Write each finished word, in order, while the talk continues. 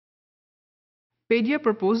Pedia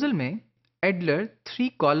proposal में Adler 3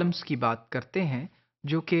 columns की बात करते हैं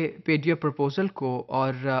जो कि पेडिया प्रपोजल को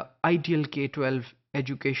और आइडियल K-12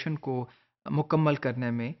 एजुकेशन को मुकम्मल करने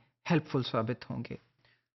में हेल्पफुल साबित होंगे।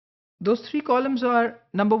 Those 3 columns are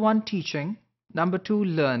number 1 teaching, number 2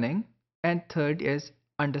 learning, and third is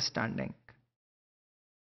understanding.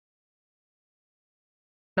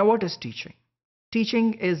 Now what is teaching?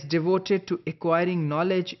 Teaching is devoted to acquiring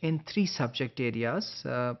knowledge in 3 subject areas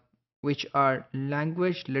which are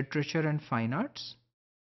language, literature and fine arts,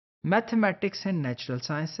 mathematics and natural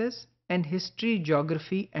sciences, and history,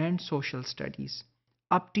 geography and social studies.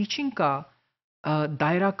 अब teaching का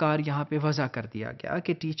दायरा car यहाँ पे वज़ा कर दिया गया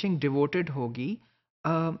कि teaching devoted होगी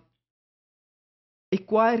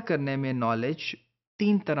एक्वायर करने में नॉलेज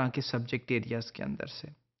 3 तरह के सब्जेक्ट एरियाज़ के अंदर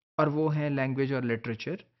से, और वो हैं लैंग्वेज और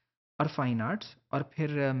लिटरेचर और फाइन आर्ट्स, और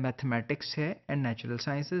फिर मैथमेटिक्स है एंड नेचुरल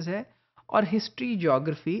साइंसेस है, और हिस्ट्री,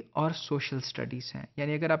 ज्योग्राफी और सोशल स्टडीज़ हैं।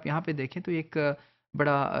 यानी अगर आप यहाँ पे देखें तो एक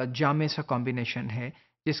बड़ा जामे सा कॉम्बिनेशन है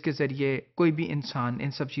जिसके ज़रिए कोई भी इंसान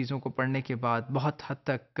इन सब चीज़ों को पढ़ने के बाद बहुत हद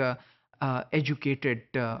तक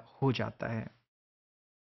एजुकेटेड हो जाता है।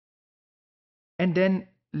 And then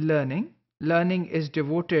learning. Learning is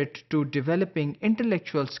devoted to developing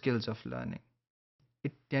intellectual skills of learning.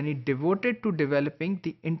 यानी devoted to developing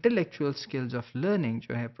the intellectual skills of learning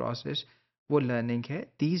जो है process, वो learning है.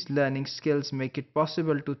 These learning skills make it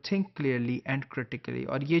possible to think clearly and critically.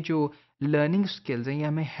 और ये जो learning skills हैं ये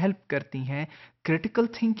हमें help करती हैं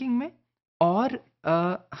critical thinking में और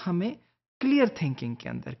हमें क्लियर थिंकिंग के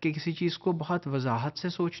अंदर कि किसी चीज़ को बहुत वजाहत से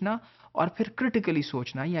सोचना और फिर क्रिटिकली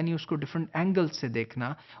सोचना, यानी उसको डिफरेंट एंगल से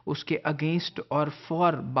देखना, उसके अगेंस्ट और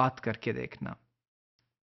फॉर बात करके देखना।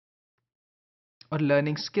 और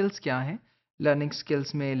लर्निंग स्किल्स क्या हैं? लर्निंग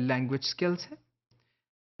स्किल्स में लैंग्वेज स्किल्स हैं,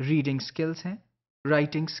 रीडिंग स्किल्स हैं,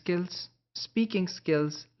 writing skills, speaking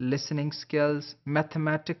skills, listening skills,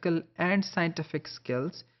 mathematical and scientific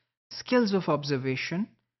skills, skills of observation,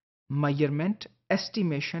 measurement,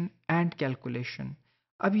 estimation and calculation.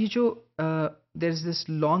 अब ये जो there is this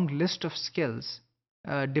long list of skills,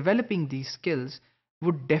 developing these skills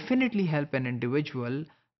would definitely help an individual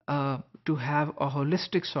to have a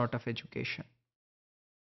holistic sort of education.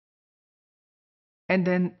 And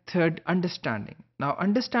then third, understanding. Now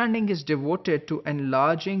understanding is devoted to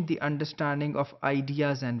enlarging the understanding of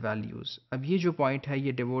ideas and values. अब ये जो point है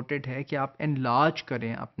ये devoted है कि आप enlarge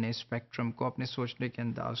करें अपने spectrum को, अपने सोचने के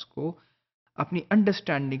अंदाज को, अपनी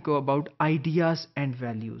understanding को about ideas and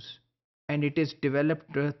values. And it is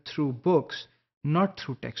developed through books, not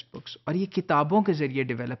through textbooks. और ये किताबों के ज़रिए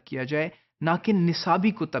develop किया जाए, ना कि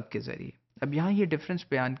निसाबी कुतब के ज़रिए। अब यहाँ ये difference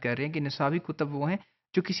बयान कर रहे हैं कि निसाबी कुतब वो हैं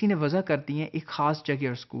जो किसी ने वज़ा कर दी हैं एक ख़ास जगह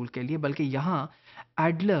और स्कूल के लिए, बल्कि यहाँ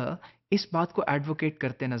एडलर इस बात को एडवोकेट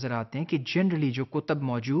करते नज़र आते हैं कि जनरली जो कुतब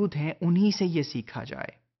मौजूद हैं उन्हीं से ये सीखा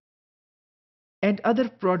जाए। And other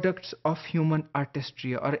products of human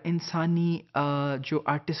artistry, और इंसानी जो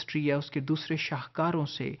आर्टिस्ट्री है उसके दूसरे शाहकारों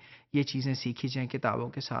से ये चीज़ें सीखी जाएँ किताबों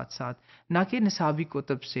के साथ साथ, ना कि निसाबी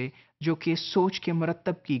कुतब से जो कि सोच के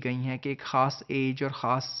मरतब की गई हैं कि एक ख़ास एज और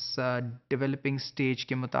ख़ास डेवलपिंग स्टेज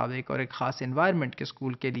के मुताबिक और एक ख़ास एनवायरनमेंट के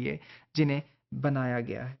स्कूल के लिए जिन्हें बनाया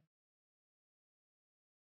गया है।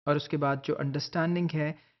 और उसके बाद जो अंडरस्टैंडिंग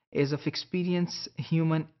है is of experience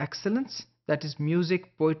human excellence, that is music,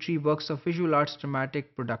 poetry, works of visual arts, dramatic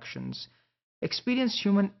productions. Experience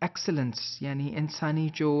human excellence यानी इंसानी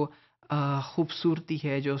जो खूबसूरती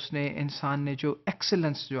है, जो उसने इंसान ने जो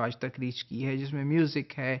एक्सेलेंस जो आज तक रीच की है, जिसमें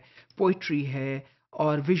म्यूज़िक है, पोइट्री है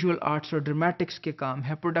और विजुअल आर्ट्स और ड्रामेटिक्स के काम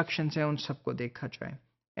है, प्रोडक्शंस हैं, उन सबको देखा जाए।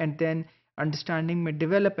 एंड देन अंडरस्टैंडिंग में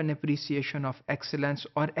develop an appreciation of excellence,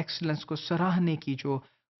 और एक्सेलेंस को सराहने की जो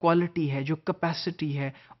क्वालिटी है, जो कैपेसिटी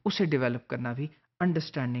है, उसे डेवलप करना भी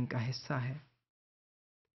अंडरस्टैंडिंग का हिस्सा है।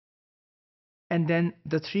 And then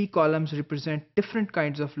the 3 columns represent different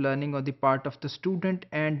kinds of learning on the part of the student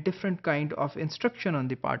and different kind of instruction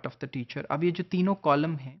on the part of the teacher. अब ये जो तीनों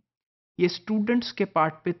कॉलम हैं ये स्टूडेंट्स के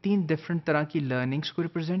पार्ट पे 3 डिफरेंट तरह की लर्निंग्स को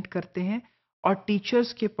रिप्रेजेंट करते हैं, और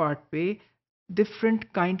टीचर्स के पार्ट पे डिफरेंट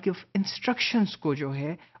काइंड ऑफ इंस्ट्रक्शंस को जो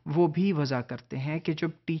है वो भी वज़ा करते हैं कि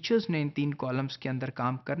जब टीचर्स ने इन 3 कॉलम्स के अंदर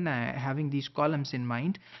काम करना है, having these columns in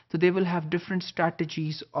mind, तो they will have different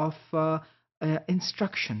strategies of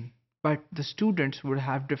instruction, but the students would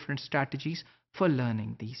have different strategies for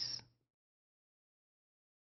learning these.